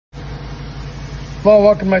Well,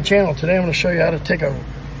 welcome to my channel. Today I'm going to show you how to take a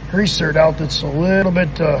grease zerk out that's a little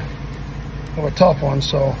bit of a tough one.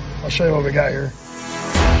 So I'll show you what we got here.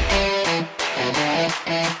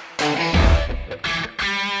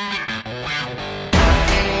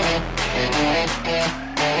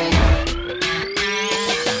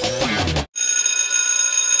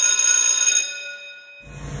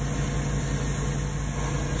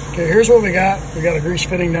 Okay, here's what we got. We got a grease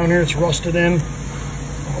fitting down here. It's rusted in.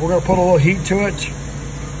 We're going to put a little heat to it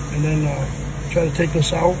and then try to take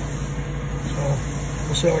this out. So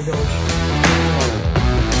we'll see how it goes.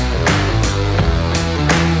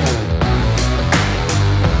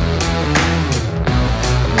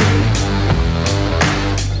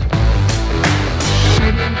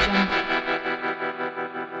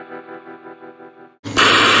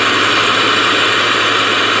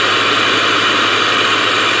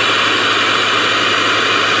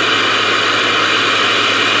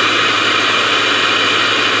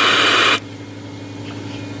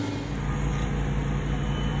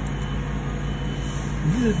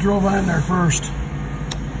 It drove on there first.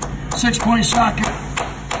 6-point socket.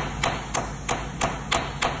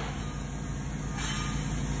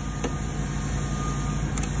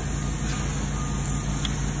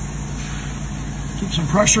 Keep some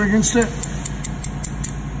pressure against it.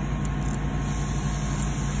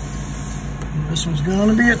 And this one's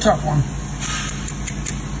gonna be a tough one.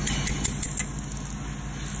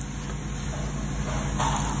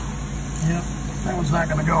 Yep, that one's not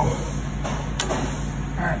gonna go.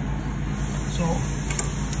 Alright, so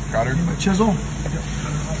got her. My chisel.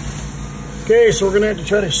 Okay, so we're gonna have to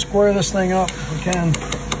try to square this thing up if we can.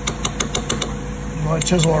 Go ahead,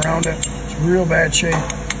 chisel around it. It's real bad shape.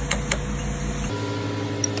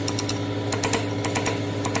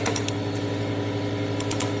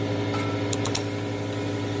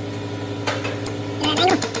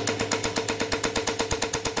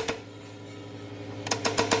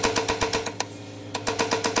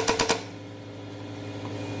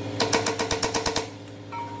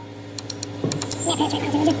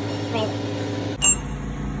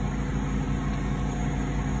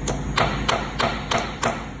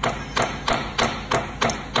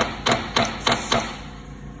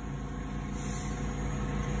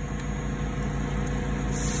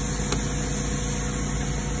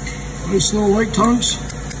 Nice little light tongues.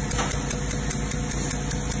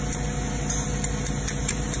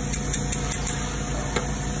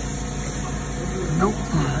 Nope,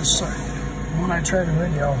 that's sorry. When I try to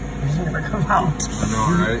video, it's not gonna come out. I know,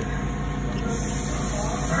 right?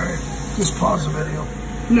 Alright, just pause the video.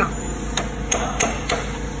 No.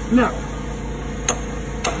 No.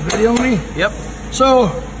 Video me? Yep.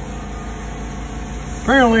 So,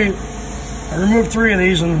 apparently, I removed 3 of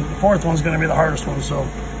these and the 4th one's gonna be the hardest one, so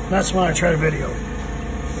that's when I try to video.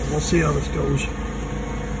 We'll see how this goes.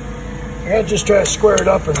 I gotta just try to square it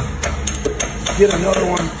up and get another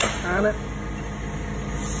one on it.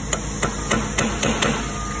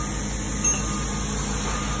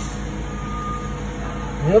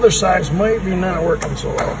 The other sides might be not working so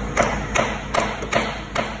well.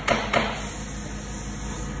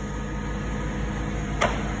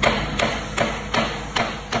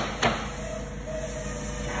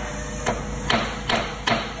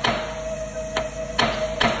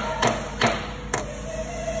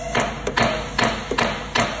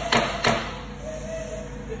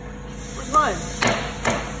 Where's mine?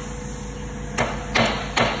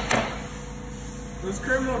 Those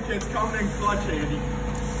criminal kids coming in clutch, Andy.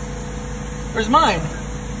 Where's mine?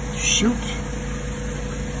 Shoot.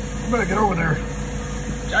 I better get over there.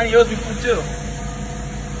 Johnny owes me food too.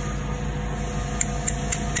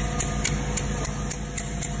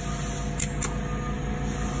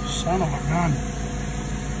 Son of a gun.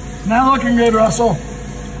 It's not looking good, Russell.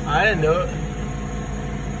 I didn't do it.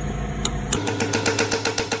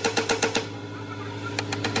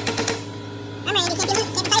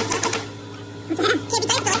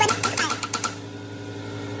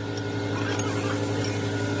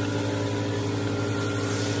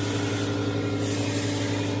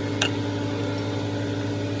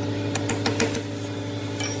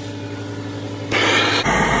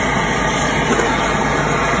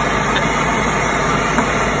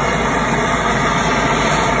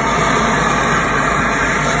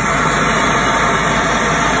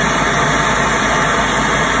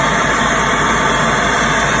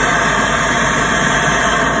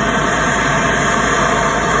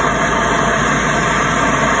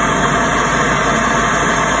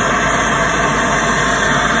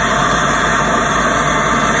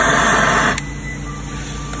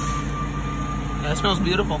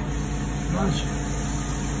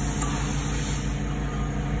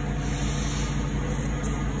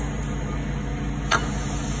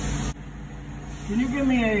 Can you give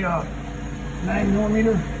me a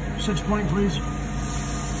 9mm 6-point, please?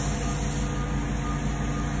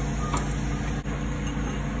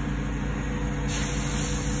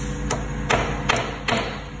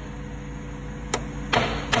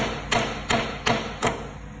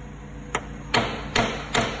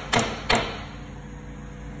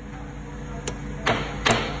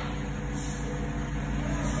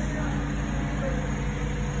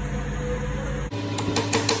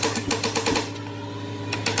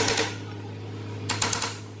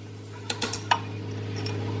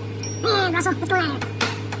 Russell, let's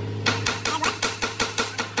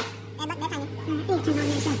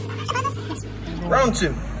go live. Round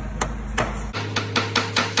 2.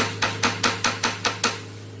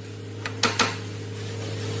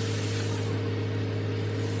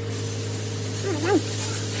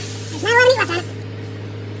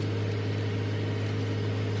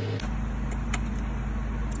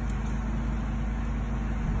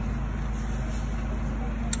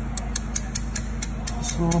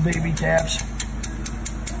 Just little baby taps.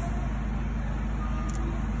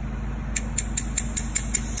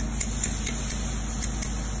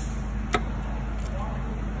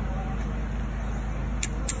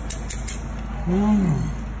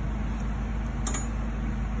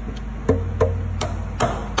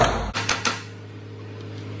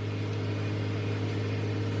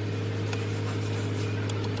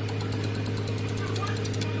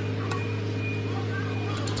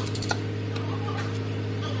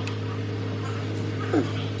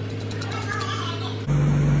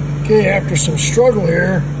 Okay, after some struggle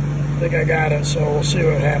here, I think I got it, so we'll see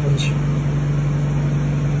what happens.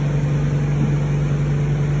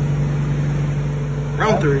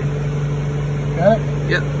 Round 3. Got it?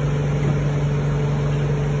 Yep.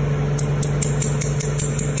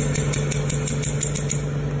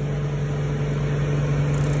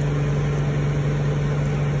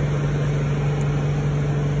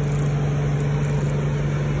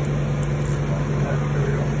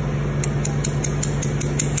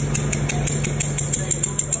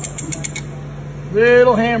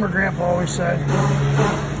 Little hammer, Grandpa always said.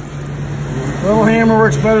 Little hammer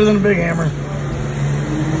works better than a big hammer.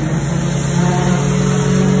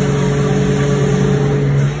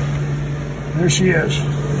 There she is.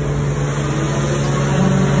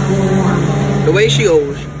 The way she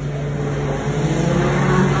goes.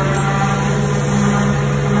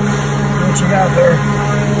 What you got there?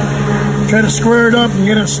 Try to square it up and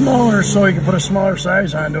get it smaller so you can put a smaller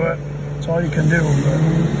size onto it. That's all you can do.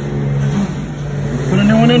 Put a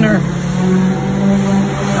new one in there.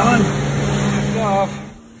 Done. Off.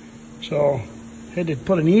 So, had to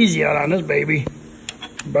put an easy out on this baby.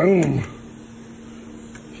 Boom.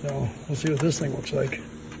 So, let's see what this thing looks like.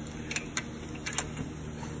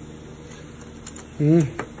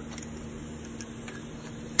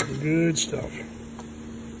 Good stuff.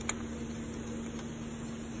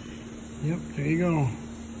 Yep, there you go.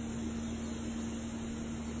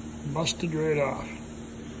 Busted right off.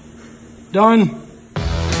 Done.